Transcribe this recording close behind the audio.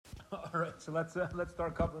All right, so let's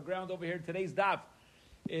start covering ground over here. Today's daf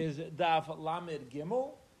is daf Lamed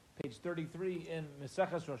Gimel, page 33 in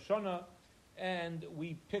Maseches Rosh Hashanah, and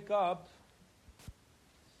we pick up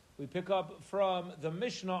from the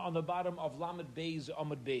Mishnah on the bottom of Lamed Beis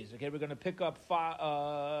Amud Beis. Okay, we're going to pick up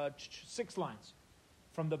 6 lines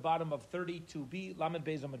from the bottom of 32b, Lamed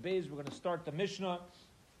Beis Amud Beis. We're going to start the Mishnah.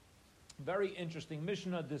 Very interesting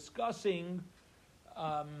Mishnah discussing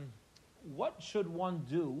what should one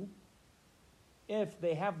do if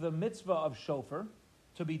they have the mitzvah of shofar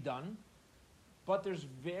to be done, but there's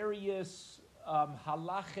various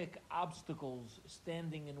halachic obstacles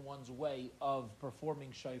standing in one's way of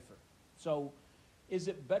performing shofar. So is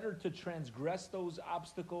it better to transgress those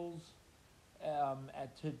obstacles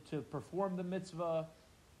to perform the mitzvah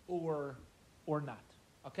or not?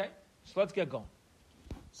 Okay, so let's get going.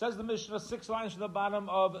 Says the Mishnah, 6 lines from the bottom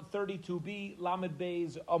of 32b, Lamed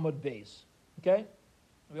Beis Amud Beis. Okay?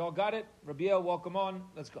 We all got it? Rabiel, welcome on.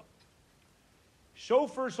 Let's go.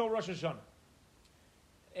 Shofar, so Rosh Hashanah.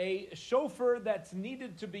 A shofar that's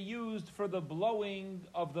needed to be used for the blowing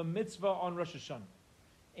of the mitzvah on Rosh Hashanah.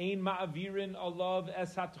 Ein ma'avirin alav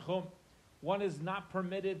es hatchum. One is not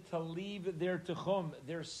permitted to leave their techum,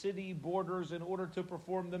 their city borders, in order to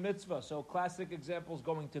perform the mitzvah. So classic example is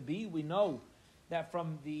going to be, we know that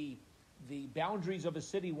from the boundaries of a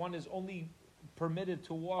city, one is only permitted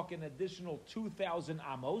to walk an additional 2,000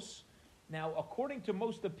 amos. Now, according to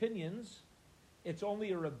most opinions, it's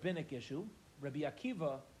only a rabbinic issue. Rabbi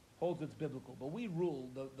Akiva holds it's biblical. But we rule,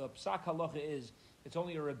 the psak halacha is, it's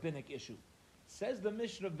only a rabbinic issue. Says the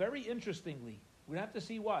Mishnah, very interestingly, we have to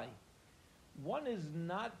see why. One is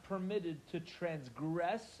not permitted to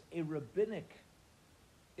transgress a rabbinic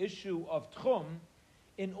issue of tchum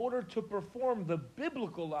in order to perform the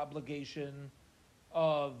biblical obligation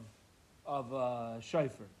of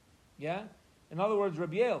shofar. Yeah? In other words,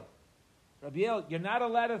 Rabiel, you're not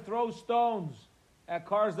allowed to throw stones at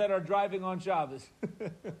cars that are driving on Shabbos.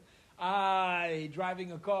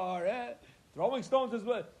 Driving a car, throwing stones is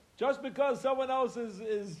what? Just because someone else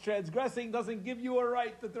is transgressing doesn't give you a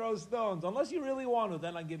right to throw stones. Unless you really want to,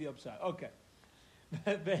 then I'll give you upside. Okay.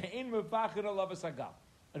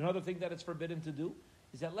 Another thing that it's forbidden to do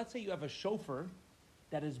is that, let's say you have a shofar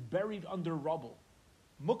that is buried under rubble,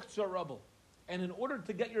 muktzah rubble, and in order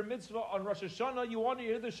to get your mitzvah on Rosh Hashanah, you want to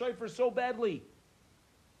hear the shofar so badly,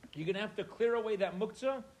 you're going to have to clear away that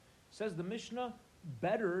muktzah. Says the Mishnah,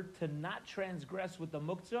 better to not transgress with the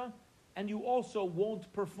muktzah, and you also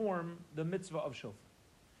won't perform the mitzvah of shofar.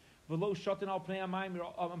 V'lo shatan al pnei hamayim,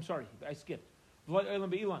 I'm sorry, I skipped. V'lo olam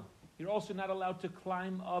be'ilan, you're also not allowed to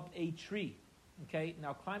climb up a tree. Okay,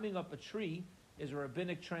 now climbing up a tree is a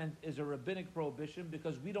rabbinic prohibition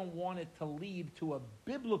because we don't want it to lead to a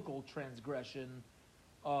biblical transgression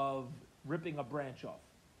of ripping a branch off.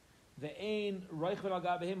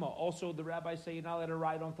 Also, the rabbis say you're not allowed to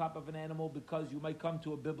ride on top of an animal because you might come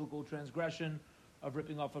to a biblical transgression of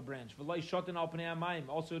ripping off a branch.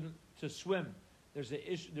 Also, to swim, there's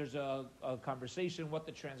a conversation what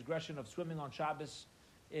the transgression of swimming on Shabbos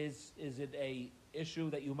is. Is it a issue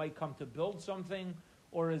that you might come to build something,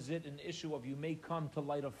 or is it an issue of you may come to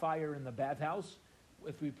light a fire in the bathhouse?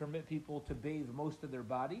 If we permit people to bathe most of their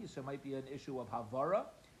bodies, so it might be an issue of havara,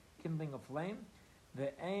 kindling a flame.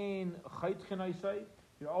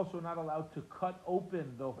 You're also not allowed to cut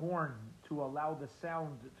open the horn to allow the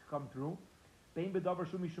sound to come through. And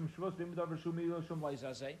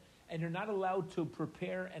you're not allowed to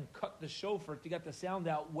prepare and cut the shofar to get the sound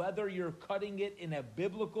out, whether you're cutting it in a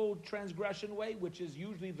biblical transgression way, which is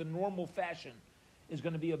usually the normal fashion, is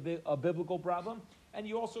going to be a biblical problem, and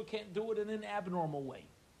you also can't do it in an abnormal way.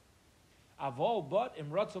 But if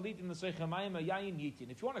you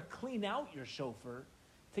want to clean out your shofar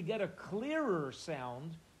to get a clearer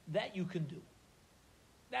sound, that you can do.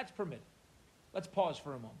 That's permitted. Let's pause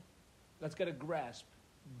for a moment. Let's get a grasp.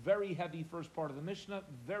 Very heavy first part of the Mishnah,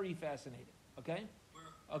 very fascinating. Okay?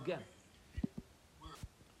 Again.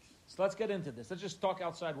 So let's get into this. Let's just talk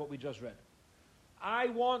outside what we just read. I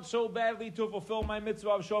want so badly to fulfill my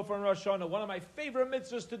mitzvah of shofar and Rosh Hashanah. One of my favorite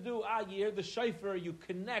mitzvahs to do. You hear the shofar, you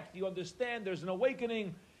connect, you understand, there's an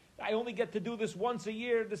awakening. I only get to do this once a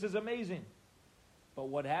year. This is amazing. But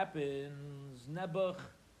what happens? Nebuch,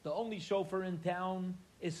 the only shofar in town,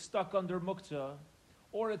 is stuck under muktzah,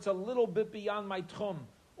 or it's a little bit beyond my tchum,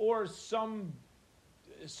 or some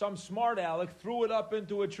smart aleck threw it up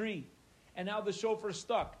into a tree, and now the shofar's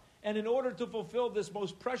stuck. And in order to fulfill this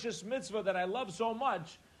most precious mitzvah that I love so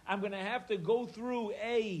much, I'm going to have to go through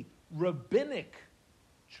a rabbinic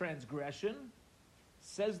transgression.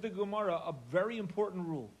 Says the Gemara, a very important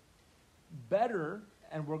rule. Better,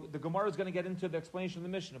 and the Gemara is going to get into the explanation of the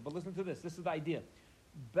Mishnah, but listen to this. This is the idea.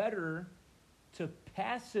 Better to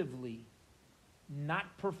passively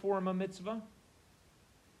not perform a mitzvah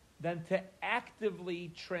than to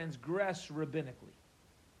actively transgress rabbinically.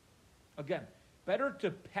 Again, better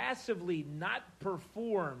to passively not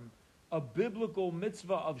perform a biblical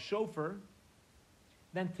mitzvah of shofar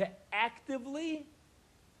than to actively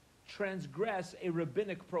transgress a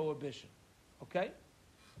rabbinic prohibition. Okay?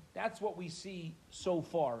 That's what we see so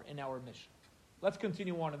far in our Mishnah. Let's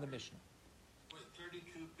continue on in the Mishnah. What,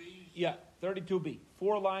 32b? Yeah, 32b.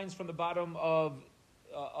 4 lines from the bottom of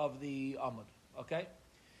the Amud. Okay?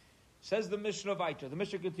 Says the Mishnah Vayter. The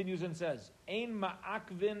Mishnah continues and says, Ein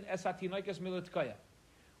ma'akvin es hatinoikes militkaya.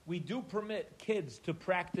 We do permit kids to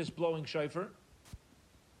practice blowing shofar.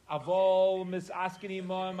 Avol misaskini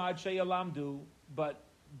ma'am ad sheyalamdu.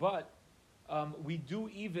 But we do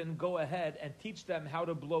even go ahead and teach them how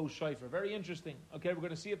to blow shofar. Very interesting. Okay, we're going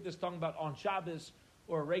to see if this is talking about on Shabbos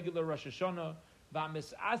or a regular Rosh Hashanah.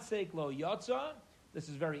 Va'misasek lo yotza. This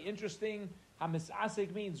is very interesting.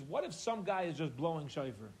 Hamisasek means, what if some guy is just blowing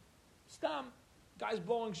shofar? Stam, guy's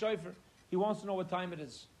blowing shofar. He wants to know what time it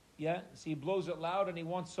is. Yeah, so he blows it loud and he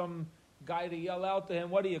wants some guy to yell out to him,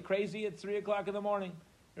 what are you, crazy? It's 3 o'clock in the morning.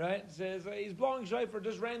 Right? Says he's blowing shofar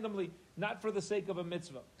just randomly, not for the sake of a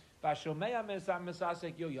mitzvah. And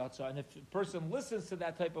if a person listens to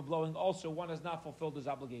that type of blowing, also one has not fulfilled his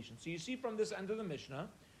obligation. So you see from this end of the Mishnah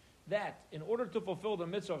that in order to fulfill the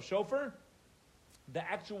mitzvah of shofar, the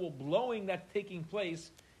actual blowing that's taking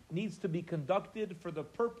place needs to be conducted for the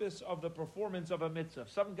purpose of the performance of a mitzvah. If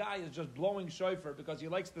some guy is just blowing shofar because he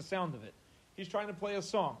likes the sound of it, he's trying to play a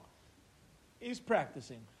song, he's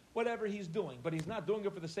practicing, whatever he's doing, but he's not doing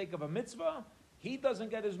it for the sake of a mitzvah, he doesn't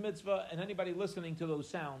get his mitzvah, and anybody listening to those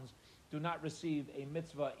sounds do not receive a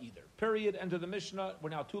mitzvah either. Period. End of the Mishnah. We're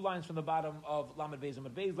now 2 lines from the bottom of Lamed Beis Amud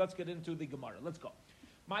Beis. Let's get into the Gemara. Let's go.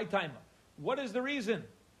 My timer. What is the reason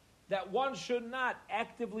that one should not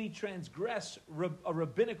actively transgress a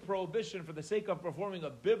rabbinic prohibition for the sake of performing a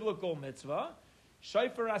biblical mitzvah?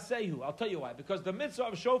 Shofar asehu. I'll tell you why. Because the mitzvah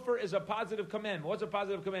of shofar is a positive commandment. What's a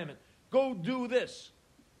positive commandment? Go do this.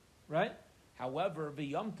 Right? However,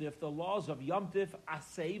 the laws of Yom Tif,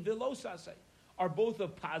 asay v'los asay, are both a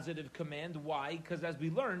positive command. Why? Because as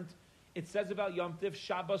we learned, it says about Yom Tif,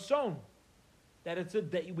 Shabboson, that it's a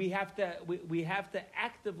day, we have to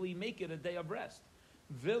actively make it a day of rest.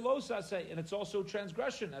 V'los asay, and it's also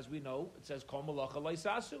transgression, as we know. It says, Kol malacha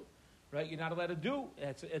leisasu, right? You're not allowed to do.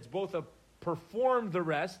 It's both a perform the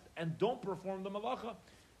rest and don't perform the malacha.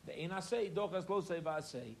 The ein asay, dochas lo say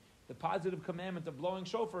v'asay. The positive commandment of blowing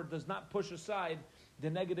shofar does not push aside the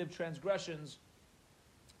negative transgressions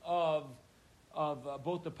of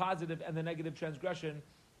both the positive and the negative transgression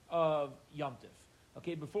of Yom Tif.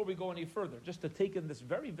 Okay, before we go any further, just to take in this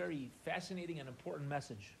very, very fascinating and important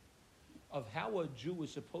message of how a Jew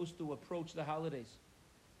is supposed to approach the holidays.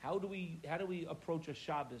 How do we approach a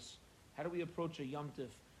Shabbos? How do we approach a Yom Tif?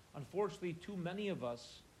 Unfortunately, too many of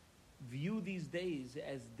us view these days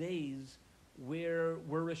as days where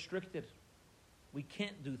we're restricted. We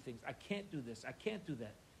can't do things. I can't do this. I can't do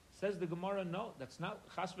that. Says the Gemara, no, that's not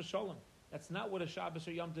chas v'sholem. That's not what a Shabbos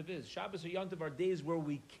or Yom Tov is. Shabbos or Yom Tov are days where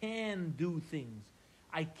we can do things.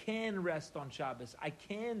 I can rest on Shabbos. I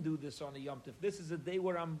can do this on a Yom Tov. This is a day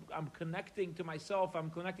where I'm connecting to myself. I'm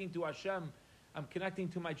connecting to Hashem. I'm connecting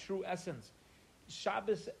to my true essence.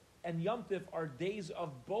 Shabbos and Yom Tov are days of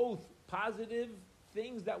both positive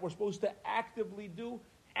things that we're supposed to actively do,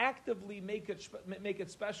 actively make it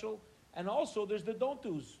special, and also there's the don't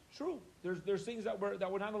do's. True, there's things that we're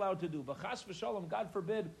not allowed to do. But chas v'shalom, God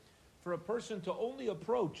forbid, for a person to only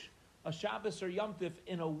approach a Shabbos or Yom Tif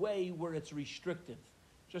in a way where it's restrictive.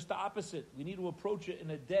 Just the opposite. We need to approach it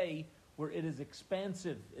in a day where it is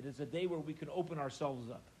expansive. It is a day where we can open ourselves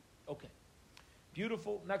up. Okay,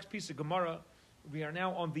 beautiful. Next piece of Gemara. We are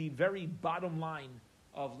now on the very bottom line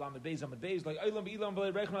of Lamed Beis Amud Beis.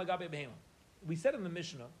 We said in the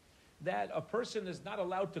Mishnah that a person is not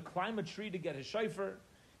allowed to climb a tree to get his shofar.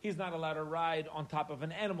 He's not allowed to ride on top of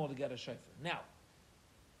an animal to get a shofar. Now,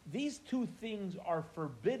 these 2 things are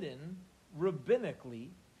forbidden rabbinically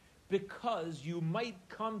because you might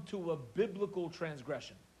come to a biblical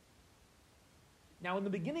transgression. Now, in the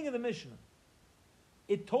beginning of the Mishnah,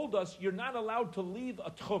 it told us you're not allowed to leave a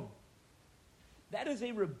tchum. That is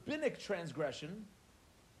a rabbinic transgression.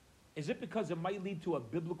 Is it because it might lead to a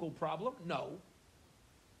biblical problem? No.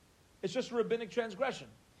 It's just a rabbinic transgression.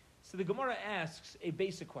 So the Gemara asks a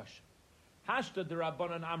basic question. Hashta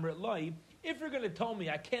d'Rabbanan amrit loi, if you're going to tell me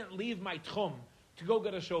I can't leave my tchum to go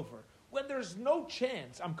get a shofar, when there's no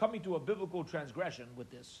chance I'm coming to a biblical transgression with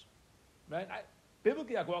this, right?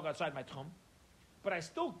 Biblically, I can walk outside my tchum, but I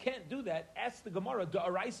still can't do that. Ask the Gemara,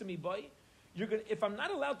 Da'araisa mi boy. If I'm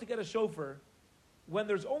not allowed to get a shofar when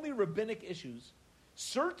there's only rabbinic issues,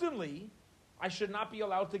 certainly I should not be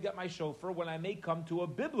allowed to get my shofar when I may come to a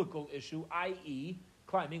biblical issue, i.e.,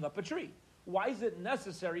 climbing up a tree. Why is it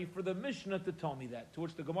necessary for the Mishnah to tell me that? To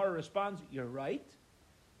which the Gemara responds, you're right.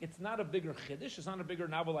 It's not a bigger chiddush. It's not a bigger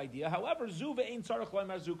novel idea. However, zu ve'ein tzarich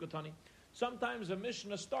loymar zu katani. Sometimes a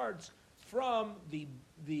Mishnah starts from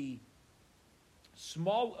the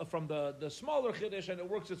smaller chiddush and it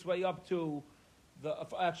works its way up to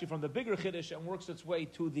from the bigger chiddush and works its way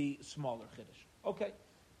to the smaller chiddush. Okay,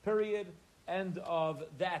 period. End of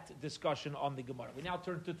that discussion on the Gemara. We now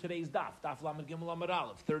turn to today's daf Lamed Gimel Amud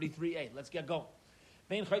Aleph 33a. Let's get going.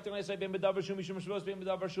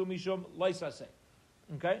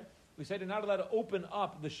 Okay, we say you're not allowed to open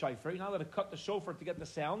up the shofar. You're not allowed to cut the shofar to get the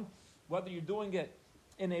sound, whether you're doing it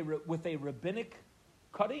with a rabbinic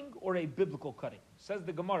cutting or a biblical cutting. Says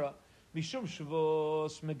the Gemara, Mishum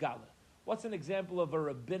Shavos Megala. What's an example of a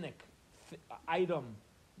rabbinic item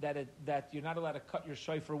that you're not allowed to cut your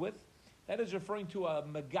shofar with? That is referring to a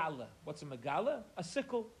megala. What's a megala? A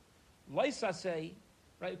sickle. Laisa say,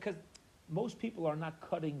 right? Because most people are not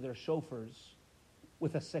cutting their shofars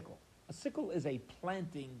with a sickle. A sickle is a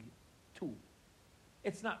planting tool.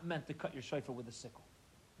 It's not meant to cut your shofar with a sickle.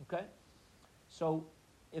 Okay? So,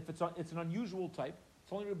 if it's an unusual type,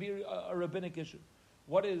 it's only going to be a rabbinic issue.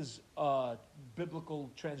 What is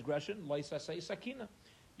biblical transgression? Laisa say sakina,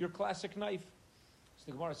 your classic knife. So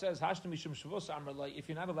the Gemara says, if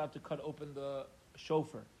you're not allowed to cut open the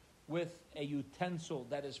shofar with a utensil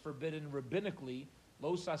that is forbidden rabbinically,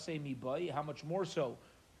 lo saseh mi bai, how much more so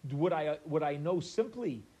would I know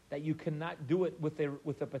simply that you cannot do it with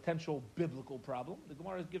a potential biblical problem? The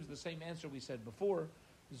Gemara gives the same answer we said before.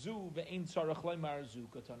 Zu ve'ein tzarich loymar zu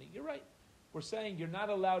katani. You're right. We're saying you're not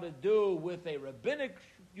allowed to do with a rabbinic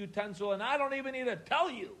utensil, and I don't even need to tell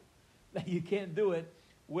you that you can't do it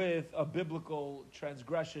with a biblical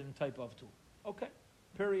transgression type of tool. Okay,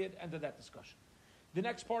 period, end of that discussion. The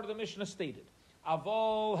next part of the Mishnah stated,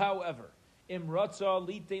 Avol, however, imratza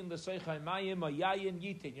litain l'seichai mayim ayayin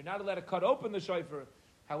yitin. You're not allowed to cut open the shofar.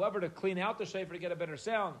 However, to clean out the shofar to get a better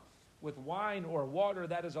sound with wine or water,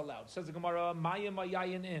 that is allowed. Says the Gemara, mayim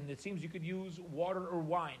ayayin in. It seems you could use water or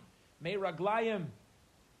wine. May raglayim,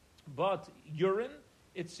 but urine,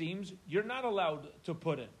 it seems, you're not allowed to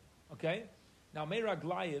put in. Okay? Now,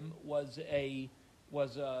 meraglayim was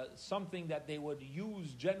something that they would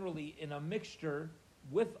use generally in a mixture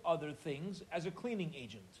with other things as a cleaning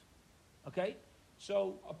agent. Okay,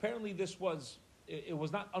 so apparently it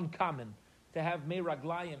was not uncommon to have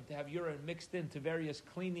meraglayim, to have urine mixed into various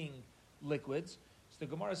cleaning liquids. So the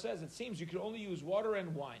Gemara says it seems you could only use water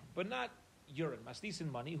and wine, but not urine. Mastis and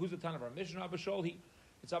money. Who's the Tan of our Mishnah? Abishol.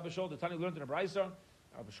 It's Abishol. The Tani learned in a Brayso.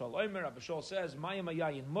 Abishol Omer, Abishol says, Mayim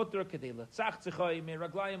ayayin mutter kedei letzach tzechai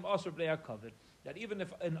meraglayim asur bnei hakavod. That even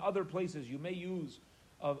if in other places you may use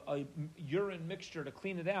a urine mixture to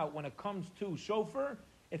clean it out, when it comes to shofar,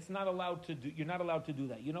 it's not allowed to do. You're not allowed to do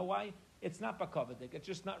that. You know why? It's not bakavadik. It's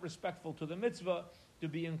just not respectful to the mitzvah to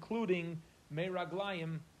be including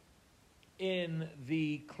meraglayim in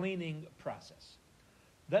the cleaning process.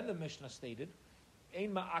 Then the Mishnah stated,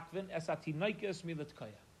 Ein ma'akvin esatinaikes militkaya.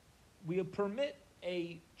 We permit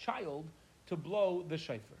a child to blow the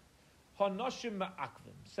shofar. Hanoshim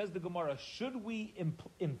ma'akvin. Says the Gemara, should we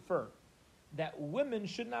infer that women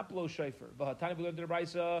should not blow shofar? There's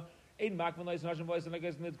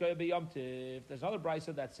another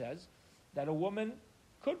brisa that says that a woman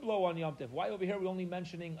could blow on Yom Tov. Why over here we're only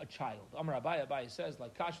mentioning a child? Amar Abai says,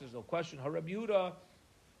 like Kash, there's no question. Ha Rabbi Yehuda,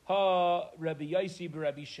 ha Rabbi Yaisi,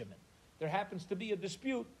 Rabbi Shimon. There happens to be a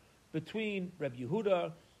dispute between Rabbi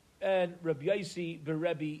Yehuda and Rabbi Yaisi,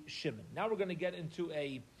 Rabbi Shimon. Now we're going to get into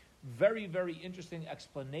a very, very interesting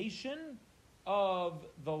explanation of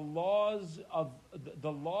the laws of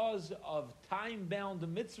time-bound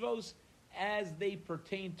mitzvos as they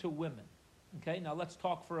pertain to women. Okay, now let's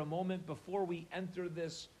talk for a moment before we enter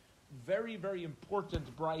this very, very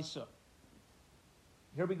important brisa.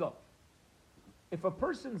 Here we go. If a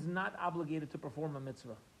person's not obligated to perform a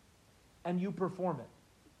mitzvah, and you perform it,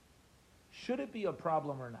 should it be a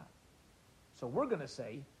problem or not? So we're going to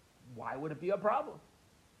say, why would it be a problem?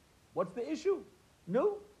 What's the issue?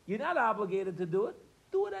 No, you're not obligated to do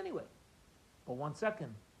it anyway. But one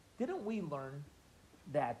second, didn't we learn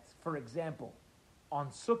that, for example, on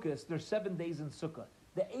Sukkot, there's 7 days in Sukkah.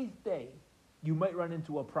 The 8th day, you might run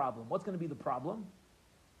into a problem. What's going to be the problem?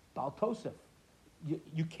 Bal Tosef.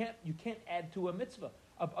 You can't add to a mitzvah.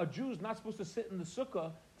 A Jew is not supposed to sit in the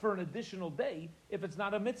Sukkah for an additional day if it's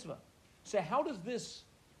not a mitzvah. So how does this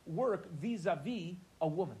work vis-a-vis a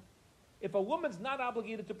woman? If a woman's not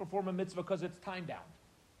obligated to perform a mitzvah because it's time-bound,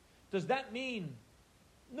 does that mean,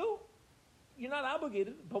 no, you're not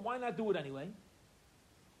obligated, but why not do it anyway?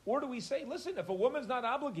 Or do we say, listen, if a woman's not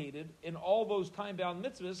obligated in all those time-bound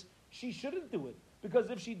mitzvahs, she shouldn't do it. Because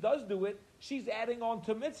if she does do it, she's adding on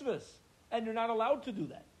to mitzvahs. And you're not allowed to do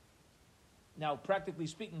that. Now, practically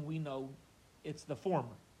speaking, we know it's the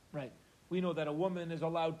former, right? We know that a woman's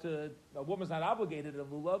not obligated in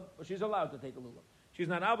lulav, but she's allowed to take a lulav. She's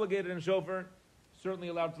not obligated in shofar, certainly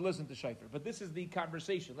allowed to listen to shofar. But this is the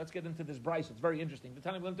conversation. Let's get into this brisa. It's very interesting. The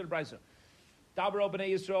time we into the brisa. Dabro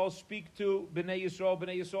b'nei Yisrael, speak to b'nei Yisrael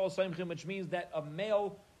Saimchim, which means that a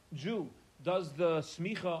male Jew does the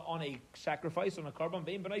smicha on a sacrifice, on a korban,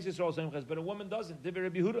 b'nei Yisrael Saimchim, but a woman doesn't. Divrei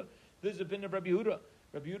Rabbi Yehuda. This is the opinion of Rabbi Yehuda.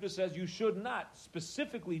 Rabbi Yehuda says you should not,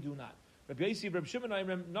 specifically do not. Rabbi Yossi, Rabbi Shimon,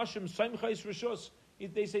 Nashim Saimchais Rishus.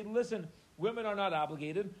 They say, listen, women are not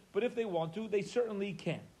obligated, but if they want to, they certainly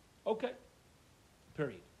can. Okay.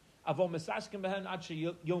 Period. Avol Mesaskim Behen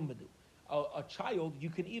Ache Yomadu. A child, you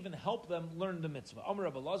can even help them learn the mitzvah. Amar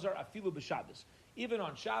Rabbi Lazar, afilu b'Shabbos. Even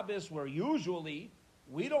on Shabbos, where usually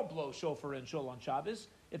we don't blow shofar in shul on Shabbos,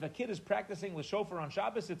 if a kid is practicing with shofar on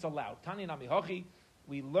Shabbos, it's allowed. Tani nami hochi,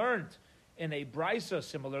 we learned in a brisa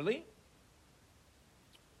similarly.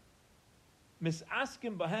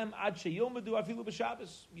 Misaskim bahem ad sheyomadu afilu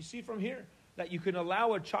b'Shabbos. You see from here that you can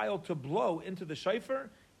allow a child to blow into the shofar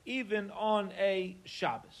even on a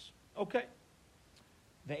Shabbos. Okay.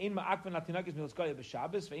 They're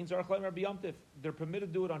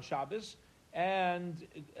permitted to do it on Shabbos, and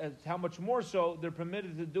how much more so, they're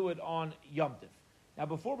permitted to do it on Yom Tiv. Now,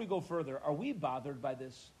 before we go further, are we bothered by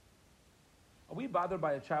this? Are we bothered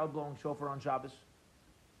by a child blowing shofar on Shabbos?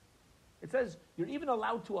 It says you're even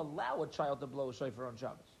allowed to allow a child to blow a shofar on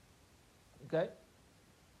Shabbos. Okay?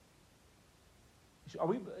 Are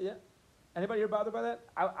we? Yeah. Anybody here bothered by that?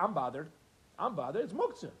 I'm bothered. I'm bothered. It's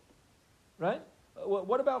muktzah, right?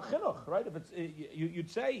 What about chinuch, right? If it's you'd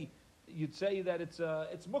say that it's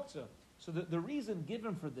muktzah. So the reason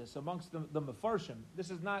given for this amongst the mefarshim,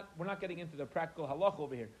 this is not, we're not getting into the practical halach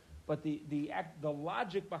over here, but the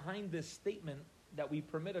logic behind this statement that we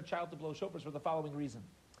permit a child to blow shofar is for the following reason.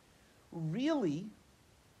 Really,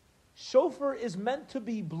 shofar is meant to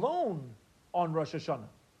be blown on Rosh Hashanah,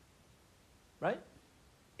 right?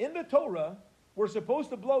 In the Torah, we're supposed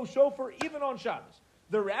to blow shofar even on Shabbos.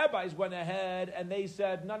 The rabbis went ahead and they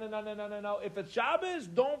said, no. If it's Shabbos,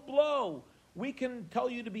 don't blow. We can tell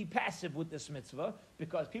you to be passive with this mitzvah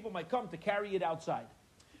because people might come to carry it outside.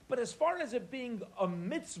 But as far as it being a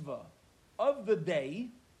mitzvah of the day,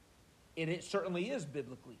 it certainly is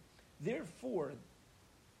biblically. Therefore,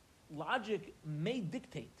 logic may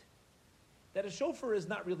dictate that a shofar is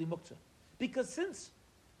not really muktzah. Because since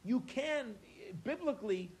you can,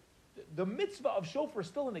 biblically, the mitzvah of shofar is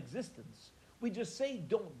still in existence. We just say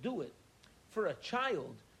don't do it. For a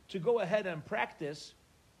child to go ahead and practice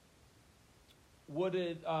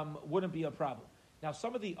wouldn't be a problem. Now,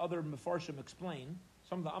 some of the other mefarshim explain,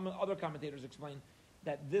 some of the other commentators explain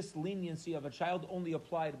that this leniency of a child only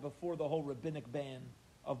applied before the whole rabbinic ban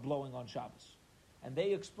of blowing on Shabbos. And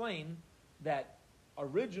they explain that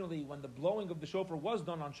originally when the blowing of the shofar was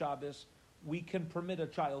done on Shabbos, we can permit a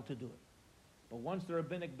child to do it. But once the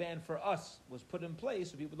rabbinic ban for us was put in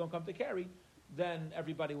place, so people don't come to carry, then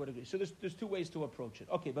everybody would agree. So there's two ways to approach it.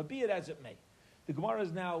 Okay, but be it as it may, the Gemara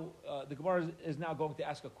is now going to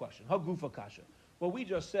ask a question. Hagufa kasha. What we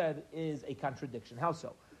just said is a contradiction. How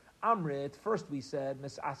so? Amrit. First we said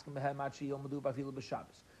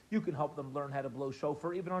you can help them learn how to blow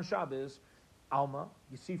shofar even on Shabbos. Alma,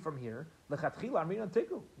 you see from here, lechatchila amrin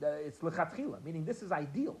antiku. It's lechatchila, meaning this is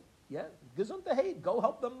ideal. Yeah, gesundheit. Go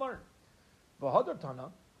help them learn.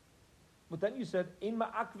 V'hadartana. But then you said in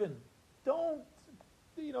ma'akvin. Don't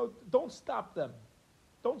stop them.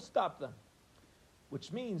 Don't stop them.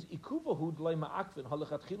 Which means,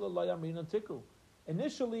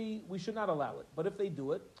 initially, we should not allow it. But if they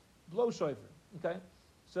do it, blow shofar. Okay?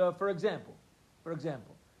 So, for example,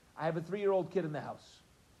 I have a 3-year-old kid in the house.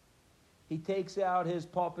 He takes out his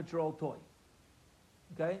Paw Patrol toy.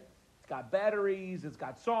 Okay? It's got batteries, it's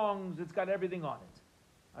got songs, it's got everything on it.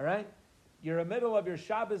 All right? You're in the middle of your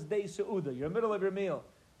Shabbos day Seudah. You're in the middle of your meal.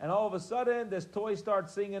 And all of a sudden, this toy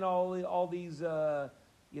starts singing all these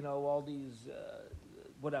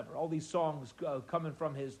songs coming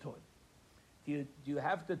from his toy. Do you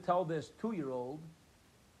have to tell this 2-year-old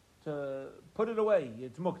to put it away?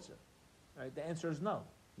 It's muktzah. Right? The answer is no.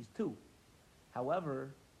 He's 2.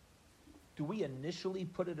 However, do we initially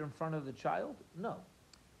put it in front of the child? No.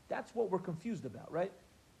 That's what we're confused about, right?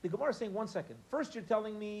 The Gemara is saying, 1 second. First, you're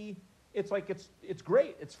telling me it's like it's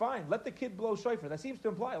great, it's fine. Let the kid blow shofar. That seems to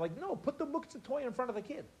imply, like, no, put the muktzah toy in front of the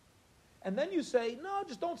kid. And then you say, no,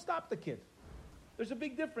 just don't stop the kid. There's a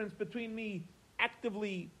big difference between me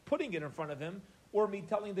actively putting it in front of him or me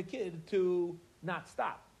telling the kid to not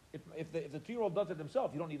stop. If the 2-year-old does it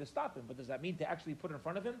himself, you don't need to stop him. But does that mean to actually put it in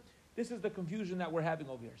front of him? This is the confusion that we're having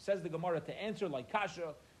over here. Says the Gemara, to answer like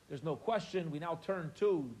kasha, there's no question. We now turn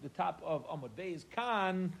to the top of Amud Beis.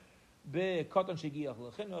 Kan be'katan shegiach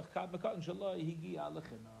lechinuch, kan be'katan shelo higiach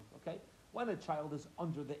lechinuch. Okay? When a child is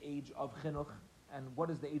under the age of chinuch, and what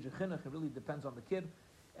is the age of chinuch? It really depends on the kid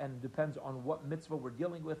and depends on what mitzvah we're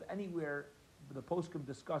dealing with. Anywhere, the poskim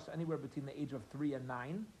discuss anywhere between the age of 3 and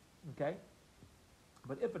 9. Okay?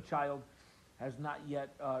 But if a child has not yet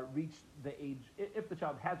reached the age, if the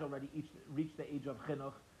child has already reached the age of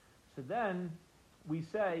chinuch, so then we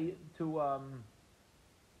say to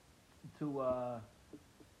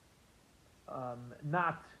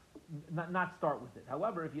not start with it.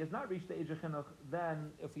 However, if he has not reached the age of chinuch,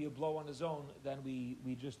 then if he blow on his own, then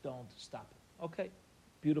we just don't stop it. Okay,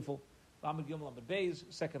 beautiful. Lamed Gimel Lamed Beis,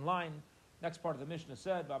 second line. Next part of the Mishnah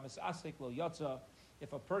said, "V'amis asik lo yatsa."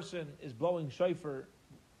 If a person is blowing shofar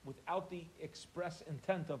without the express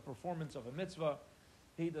intent of performance of a mitzvah,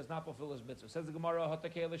 he does not fulfill his mitzvah. Says the Gemara,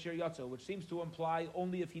 "Hatakei l'shir yatsa," which seems to imply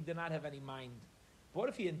only if he did not have any mind. But what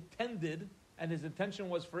if he intended, and his intention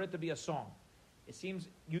was for it to be a song? It seems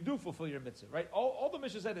you do fulfill your mitzvah, right? All the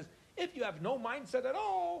Mishnah said is, if you have no mindset at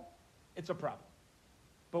all, it's a problem.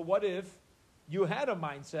 But what if you had a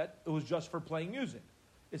mindset, it was just for playing music?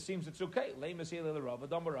 It seems it's okay. Rava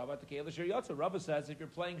says if you're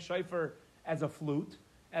playing shofar as a flute,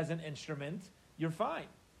 as an instrument, you're fine.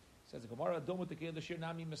 Says the Gemara,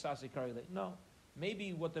 no.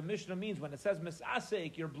 Maybe what the Mishnah means when it says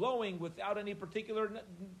misasek, you're blowing without any particular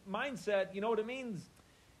mindset. You know what it means?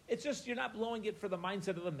 It's just you're not blowing it for the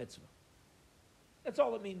mindset of the mitzvah. That's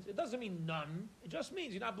all it means. It doesn't mean none. It just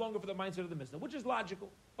means you're not blowing it for the mindset of the mitzvah, which is logical.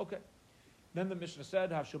 Okay. Then the Mishnah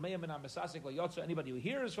said, anybody who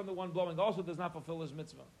hears from the one blowing also does not fulfill his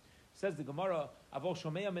mitzvah. Says the Gemara,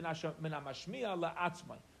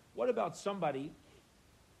 what about somebody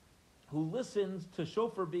who listens to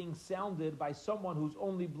shofar being sounded by someone who's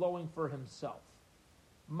only blowing for himself?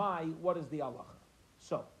 What is the halacha?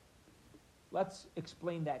 So, let's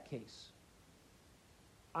explain that case.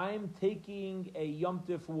 I'm taking a Yom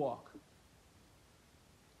Tif walk.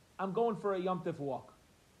 I'm going for a Yom Tif walk.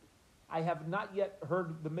 I have not yet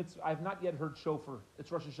heard the mitzvah. I have not yet heard shofar.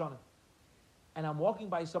 It's Rosh Hashanah. And I'm walking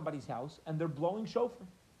by somebody's house, and they're blowing shofar.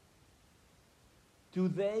 Do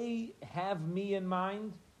they have me in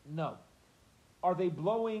mind? No. Are they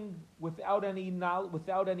blowing without any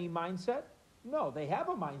mindset? No, they have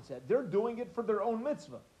a mindset. They're doing it for their own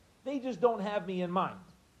mitzvah. They just don't have me in mind.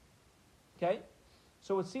 Okay?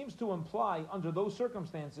 So it seems to imply, under those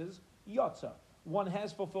circumstances, yotza. One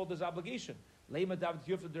has fulfilled his obligation.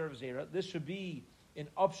 This should be an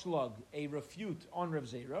upshlag, a refute on Rav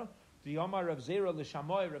Zera. The Yomar Rav Zera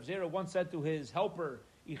l'shamoy. Rav Zera once said to his helper,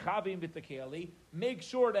 "Ichavim b'tekeli," make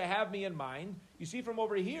sure to have me in mind. You see from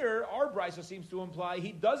over here, our brisa seems to imply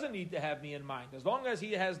he doesn't need to have me in mind. As long as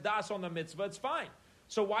he has das on the mitzvah, it's fine.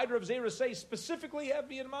 So why did Rav Zera say specifically have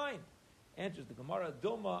me in mind? Answers the Gemara,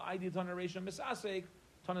 Dilma Aidi Tanaration Misasek,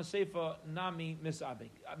 Tanasefa Nami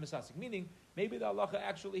Misasek. Meaning, maybe the halacha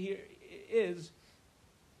actually here is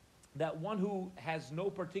that one who has no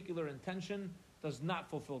particular intention does not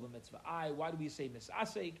fulfill the mitzvah. Why do we say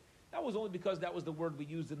Misasek? That was only because that was the word we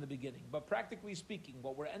used in the beginning. But practically speaking,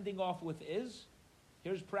 what we're ending off with is,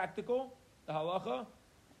 here's practical, the halacha,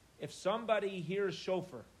 if somebody hears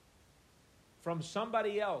shofar from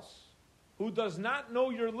somebody else who does not know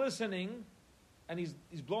you're listening, and he's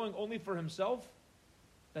blowing only for himself,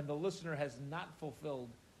 then the listener has not fulfilled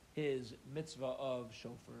his mitzvah of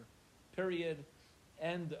shofar. Period.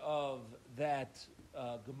 End of that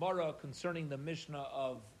Gemara concerning the Mishnah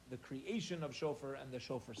of the creation of shofar and the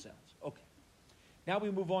shofar sounds. Okay. Now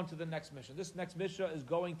we move on to the next Mishnah. This next Mishnah is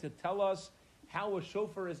going to tell us how a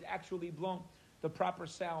shofar is actually blown, the proper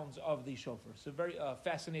sounds of the shofar. It's a very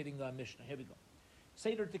fascinating Mishnah. Here we go.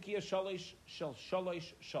 Seder Tekiya Shalish Shel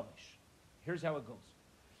Shalish Shalish. Here's how it goes.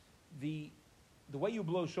 The way you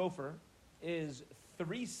blow shofar is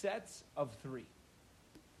 3 sets of 3.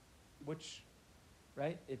 Which,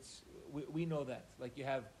 right? We know that. Like you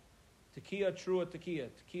have Tekiya, Trua, Tekiya,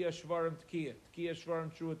 Tekiya, Shvarim, Tekiya, Tekiya,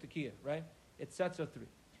 Shvarim, Trua, Tekiya, right? It's sets of 3.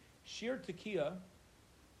 Shir Tekiya,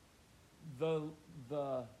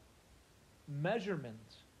 the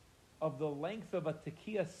measurement of the length of a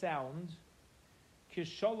Tekiya sound,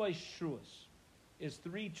 Kishalai Shruas, is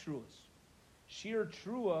 3 Truas. Shir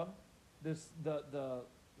Trua, the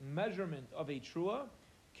measurement of a trua,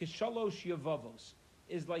 kishalosh yavavos,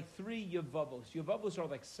 is like 3 yavavos. Yavavos are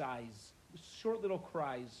like sighs, short little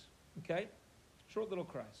cries. Okay, short little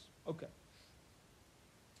cries. Okay.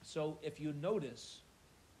 So if you notice,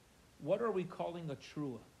 what are we calling a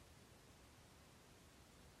trua?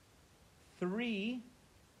 3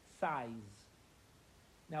 thighs.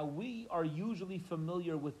 Now we are usually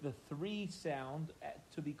familiar with the 3 sound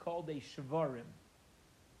to be called a shvarim,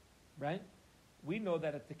 right? We know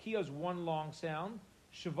that a tekiah is 1 long sound,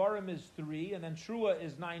 shvarim is 3, and then trua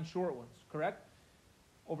is 9 short ones, correct?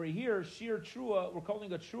 Over here, shir trua, we're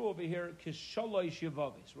calling a trua over here kishaloi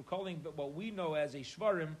shivavis. We're calling what we know as a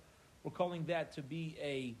shvarim, we're calling that to be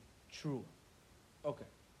a trua. Okay.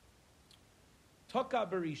 Taka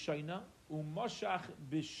berishayna umashach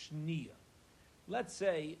bishniya. Let's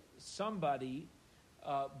say somebody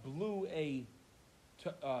blew a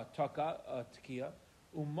tekiah,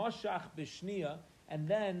 umashach bishniya, and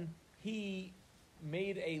then he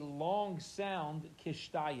made a long sound,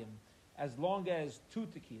 kishtayim, as long as 2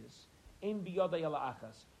 tekiyas. Ein biyadai ala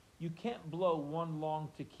achas. You can't blow 1 long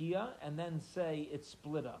tekiah and then say it's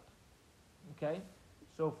split up. Okay?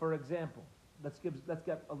 So for example, let's get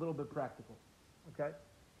a little bit practical. Okay?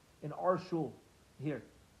 In our shul, here,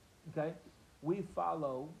 okay, we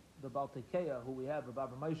follow the Baltekeya, who we have, the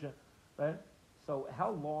Baba Moshe, right? So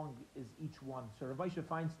how long is each one? So Rav Moshe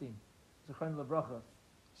Feinstein, Zechron Lebracha,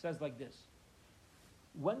 says like this: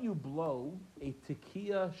 when you blow a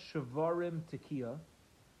tekiah shavarim tekiah,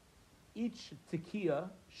 each tekiah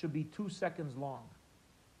should be 2 seconds long.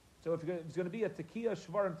 So if it's going to be a tekiah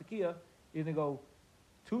shavarim tekiah, you're going to go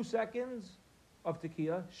 2 seconds of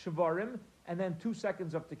tekiah shavarim, and then 2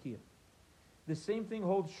 seconds of tekiah. The same thing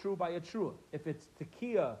holds true by a trua. If it's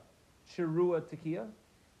tekiah, shirua tekiah,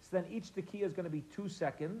 so then each tekiah is going to be 2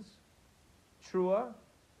 seconds, trua,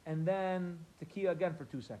 and then tekiah again for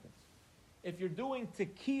 2 seconds. If you're doing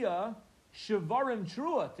tekiah, shavarim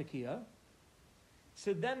trua tekiah,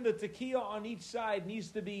 so then the tekiah on each side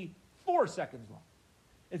needs to be 4 seconds long.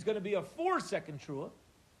 It's going to be a 4-second trua,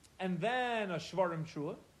 and then a shvarim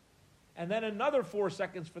trua, and then another 4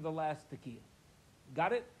 seconds for the last tekiah.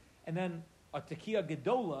 Got it? And then a tekiah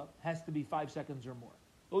gedola has to be 5 seconds or more.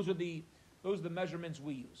 Those are the measurements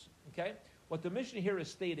we use. Okay? What the Mishnah here is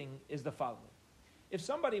stating is the following: if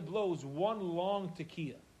somebody blows 1 long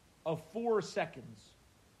tekiah of 4 seconds,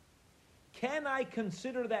 can I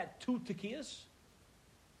consider that 2 tekiyahs?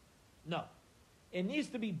 No. It needs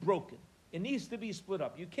to be broken. It needs to be split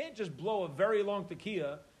up. You can't just blow a very long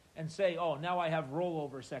tekiah and say, "Oh, now I have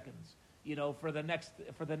rollover seconds." For the next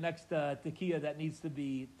tekiah that needs to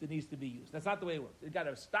be used. That's not the way it works. You got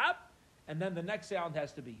to stop, and then the next sound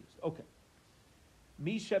has to be used. Okay.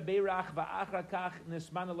 Misha beirach va'achrakach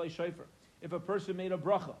nisman alei shofar. If a person made a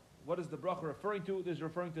bracha, what is the bracha referring to? This is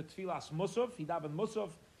referring to tfilas musaf. He davened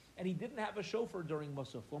musaf, and he didn't have a shofar during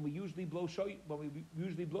musaf when we usually blow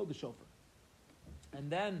the shofar.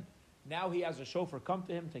 And then now he has a shofar come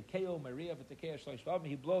to him. Tekeo Maria v'tekeo shleish v'avim.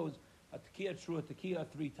 He blows a tekiah trua tekiah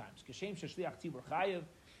 3 times. Kashem sheshliach tzibur chayev.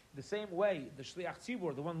 The same way, the shliach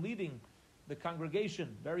tzibur, the one leading the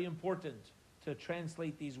congregation, very important to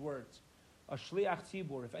translate these words. A shliach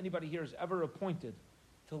tzibur, if anybody here is ever appointed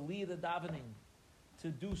to lead a davening, to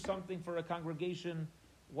do something for a congregation,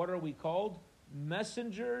 what are we called?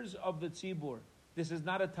 Messengers of the tzibur. This is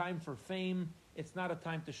not a time for fame. It's not a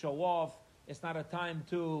time to show off. It's not a time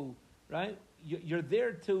to, right? You're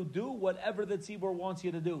there to do whatever the tzibur wants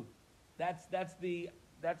you to do. That's the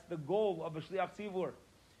goal of a shliach tzibur.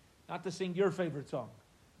 Not to sing your favorite song,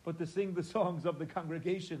 but to sing the songs of the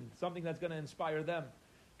congregation, something that's going to inspire them.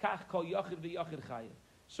 Kach kol yachid v'yachid chayev.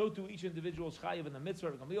 So to each individual's chayev in the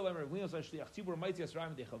mitzvah.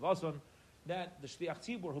 That the shliach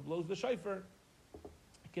tzibur who blows the shofar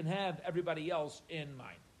can have everybody else in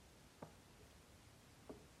mind.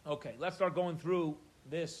 Okay, let's start going through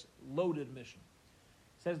this loaded mission.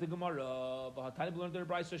 Says the Gemara,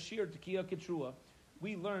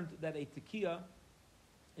 we learned that a tekiah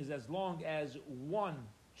is as long as 1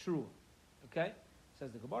 trua. Okay?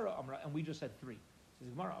 Says the Gemara, and we just said 3. Says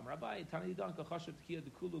the Gemara,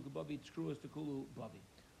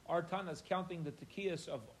 our Tana is counting the tekiyas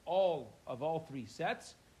of all 3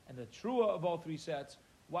 sets, and the trua of all 3 sets,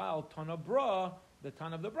 while Tana Bra, the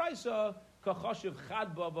Tana of the Brisa, kachashiv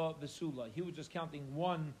chad bava v'sula. He was just counting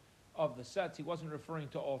 1 of the sets. He wasn't referring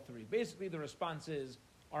to all 3. Basically, the response is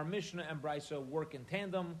our Mishnah and Brisa work in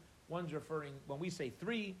tandem. One's referring, when we say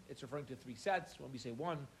 3, it's referring to 3 sets. When we say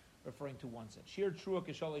 1, referring to 1 set. Shir trua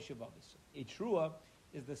k'shalei shivavis. A trua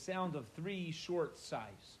is the sound of 3 short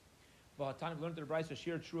sighs. V'hatan, we learned in the Brisa,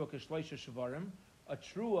 shir trua k'shleisha shavarim. A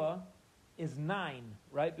trua is 9,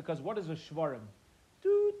 right? Because what is a shvarim?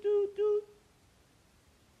 Doot, doot, doot.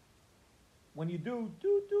 When you do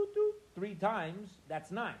doot, doot, doot 3 times, that's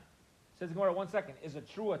 9. Says the Gemara, 1 second. Is a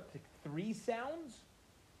trua 3 sounds?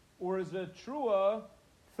 Or is a trua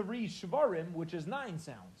 3 shvarim, which is 9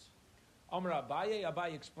 sounds? Amar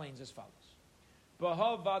Abaye explains as follows.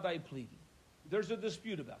 Baha vadai pligi. There's a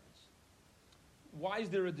dispute about this. Why is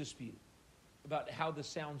there a dispute about how the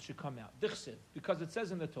sound should come out? Dichsiv, because it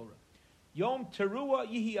says in the Torah, Yom Teruah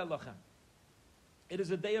Yihi Alachem. It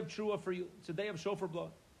is a day of Teruah for you. It's a day of shofar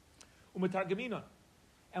blowing. Umetargamina.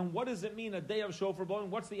 And what does it mean, a day of shofar blowing?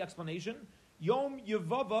 What's the explanation? Yom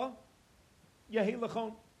Yevava Yehi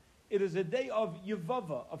Lachon. It is a day of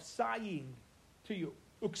Yevava, of sighing to you.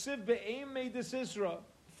 Uksiv be'emei desisra.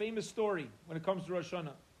 Famous story when it comes to Rosh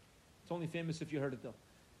Hashanah. It's only famous if you heard it though.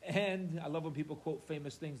 And I love when people quote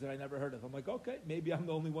famous things that I never heard of. I'm like, okay, maybe I'm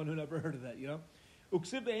the only one who never heard of that, you know?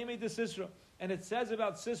 Uksiv be'emei desisra. And it says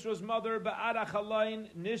about Sisra's mother, Ba'ara chalayin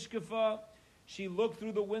nishkefa. She looked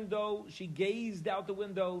through the window, she gazed out the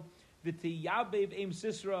window, V'tiyabev eim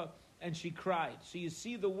Sisra, and she cried. So you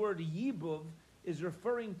see the word yibuv is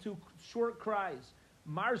referring to short cries.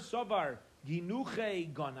 Mar Savar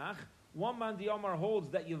Ginuche Ganach. One man the Omar holds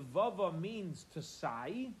that Yevava means to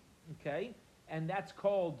sigh, okay, and that's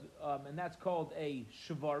called a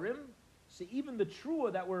shvarim. So even the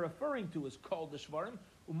trua that we're referring to is called the shvarim.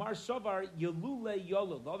 Umar Savar Yelule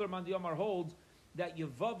Yolo. The other man the Omar holds that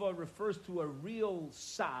Yevava refers to a real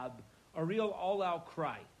sob, a real all-out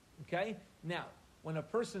cry. Okay, now when a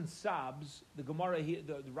person sobs, the Gemara here,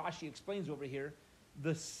 the Rashi explains over here,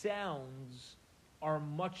 the sounds are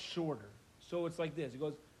much shorter. So it's like this. It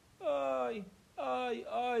goes, ay, ay,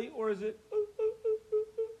 ay, or is it,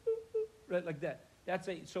 right, like that. That's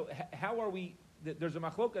a, so how are we, there's a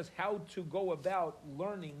machlokas how to go about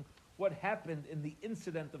learning what happened in the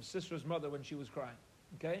incident of Sisra's mother when she was crying.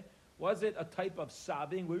 Okay? Was it a type of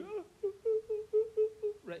sobbing, where,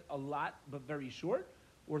 right, a lot, but very short,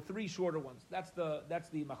 or 3 shorter ones? That's the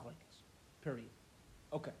machlokas, period.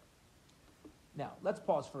 Okay. Now, let's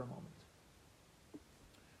pause for a moment.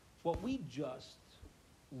 What we just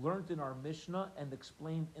learned in our Mishnah and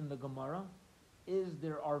explained in the Gemara is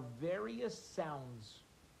there are various sounds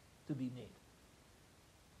to be made.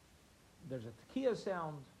 There's a tekiah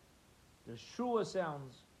sound, there's shua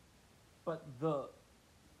sounds, but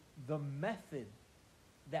the method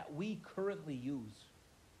that we currently use,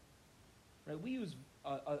 right? We use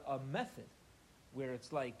a method where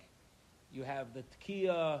it's like you have the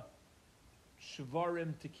tekiah,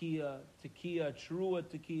 shvarim tekiah, tekiah, trua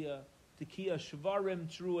tekiah, tekiah, shvarim,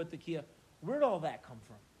 trua, tekiah. Where did all that come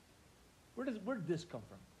from? Where did this come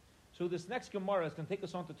from? So this next Gemara is going to take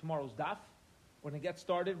us on to tomorrow's daf. We're going to get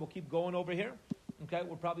started. We'll keep going over here. Okay,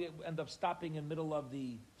 we'll probably end up stopping in the middle of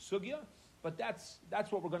the sugya, but that's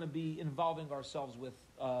what we're going to be involving ourselves with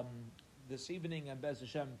this evening and Bez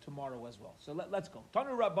Hashem tomorrow as well. So let's go.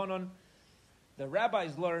 Tanu Rabbanon, the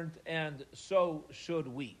rabbis learned, and so should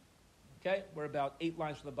we. Okay, we're about 8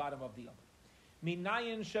 lines from the bottom of the other.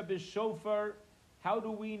 Minayin shebish shofar. How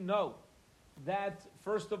do we know that?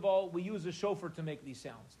 First of all, we use a shofar to make these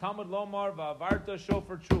sounds. Talmud lomar va'avarta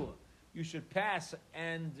shofar trua. You should pass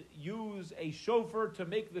and use a shofar to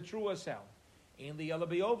make the trua sound. In the Yela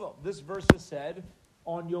B'Yovel, this verse is said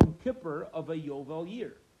on Yom Kippur of a Yovel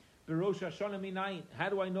year. B'Rosh Hashanah minayin. How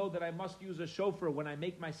do I know that I must use a shofar when I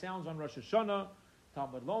make my sounds on Rosh Hashanah?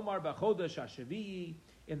 Talmud lomar b'chodesh hashavi'i.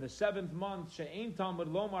 In the 7th month, she'ein Talmud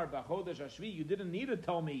lomar b'chodesh hashvi. You didn't need to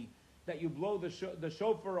tell me that you blow the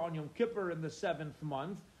shofar on Yom Kippur in the 7th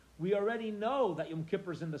month. We already know that Yom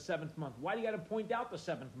Kippur is in the 7th month. Why do you got to point out the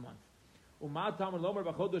 7th month? Umah Talmud lomar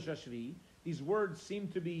b'chodesh hashvi. These words seem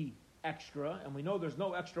to be extra, and we know there's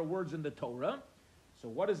no extra words in the Torah. So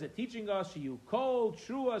what is it teaching us? You call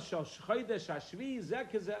trua shel chodesh hashvi zeh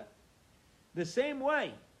kazeh. The same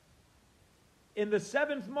way, in the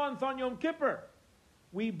 7th month on Yom Kippur,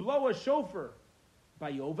 we blow a shofar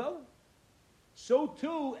by Yovel. So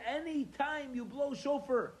too, any time you blow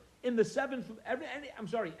shofar in the 7th,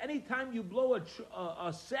 any time you blow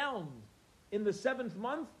a sound in the 7th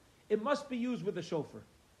month, it must be used with a shofar.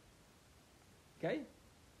 Okay?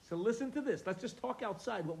 So listen to this. Let's just talk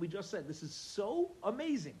outside what we just said. This is so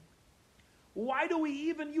amazing. Why do we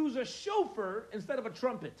even use a shofar instead of a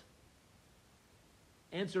trumpet?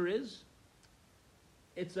 Answer is,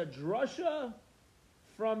 it's a drasha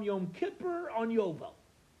from Yom Kippur on Yovel.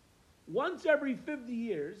 Once every 50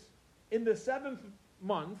 years, in the 7th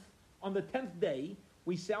month, on the 10th day,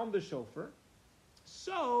 we sound the shofar.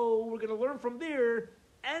 So we're going to learn from there,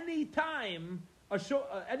 anytime a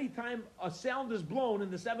sound is blown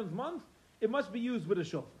in the 7th month, it must be used with a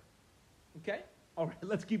shofar. Okay? All right,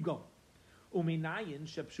 let's keep going. Uminayin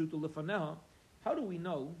shepshutu lefaneha. How do we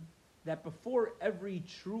know that before every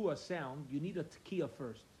trua sound, you need a tekiah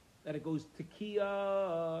first? That it goes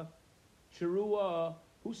tekiah, trua.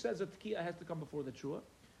 Who says a tekiah has to come before the trua?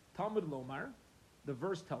 Talmud Lomar, the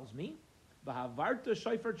verse tells me, Bahavarta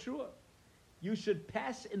shofar trua. You should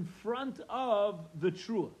pass in front of the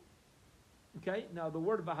trua. Okay? Now the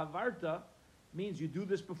word Bahavarta means you do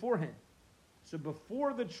this beforehand. So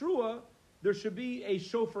before the trua, there should be a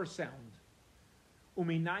shofar sound.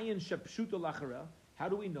 Uminayin shepshuta lachara. How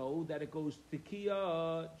do we know that it goes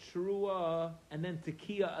tekiah, trua, and then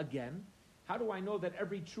tekiah again? How do I know that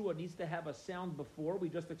every trua needs to have a sound before? We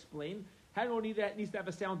just explained. How do I know that needs to have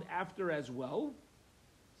a sound after as well?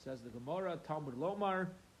 Says the Gemara, Talmud Lomar,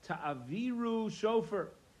 ta'aviru shofar.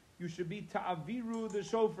 You should be ta'aviru the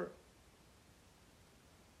shofar.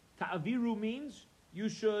 Ta'aviru means you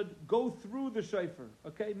should go through the shofar.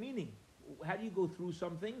 Okay, meaning, how do you go through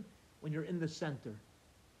something? When you're in the center.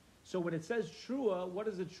 So when it says trua, what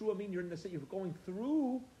does a trua mean? You're in the center. You're going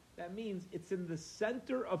through. That means it's in the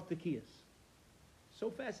center of tekiyas. So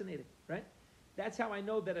fascinating, right? That's how I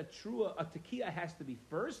know that a tekiah has to be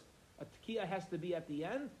first, a tekiah has to be at the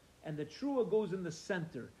end, and the trua goes in the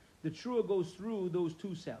center. The trua goes through those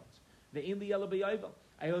two sounds. The inli yovel.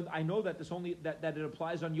 I know that this only that it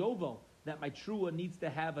applies on yovel, that my trua needs to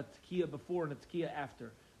have a tekiah before and a tekiah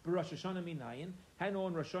after. But Rosh Hashanah minayin, I know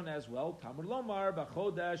in Rosh Hashanah as well. Talmud Lomar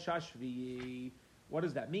b'chodesh hashvi'i. What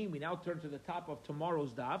does that mean? We now turn to the top of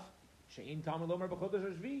tomorrow's daf. She'in Talmud Lomar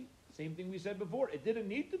b'chodesh hashvi'i. Same thing we said before. It didn't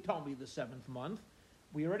need to tell me the 7th month.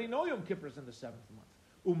 We already know Yom Kippur is in the 7th month.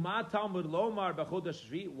 Uma Talmud Lomar b'chodesh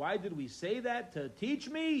hashvi'i. Why did we say that? To teach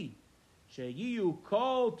me. She'yiyu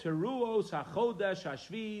kol teruos hachodesh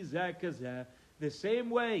hashvi'i zeh kazeh. The same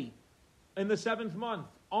way in the 7th month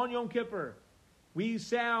on Yom Kippur we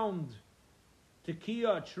sound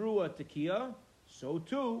tekiah, trua, tekiah. So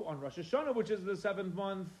too, on Rosh Hashanah, which is the 7th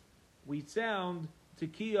month, we sound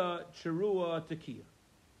tekiah, trua, tekiah.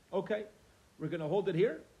 Okay, we're going to hold it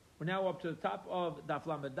here. We're now up to the top of Daf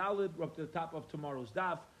Lamed Daled. We're up to the top of tomorrow's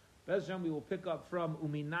Daf. Be'ez Hashem, we will pick up from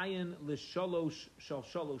Uminayin L'Shalosh Shal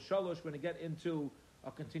Shalosh Shalosh. We're going to get into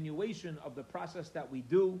a continuation of the process that we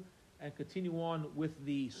do and continue on with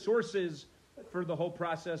the sources for the whole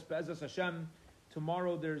process. Be'ez Hashem.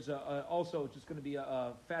 Tomorrow there's also just going to be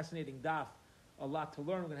a fascinating daf, a lot to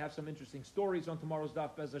learn. We're going to have some interesting stories on tomorrow's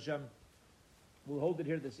daf, Be'ez Hashem. We'll hold it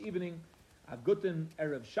here this evening. Guten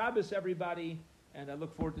Erev Shabbos, everybody, and I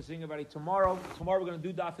look forward to seeing everybody tomorrow. Tomorrow we're going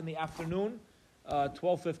to do daf in the afternoon,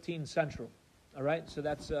 12:15 Central. All right, so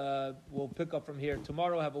that's we'll pick up from here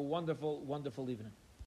tomorrow. Have a wonderful, wonderful evening.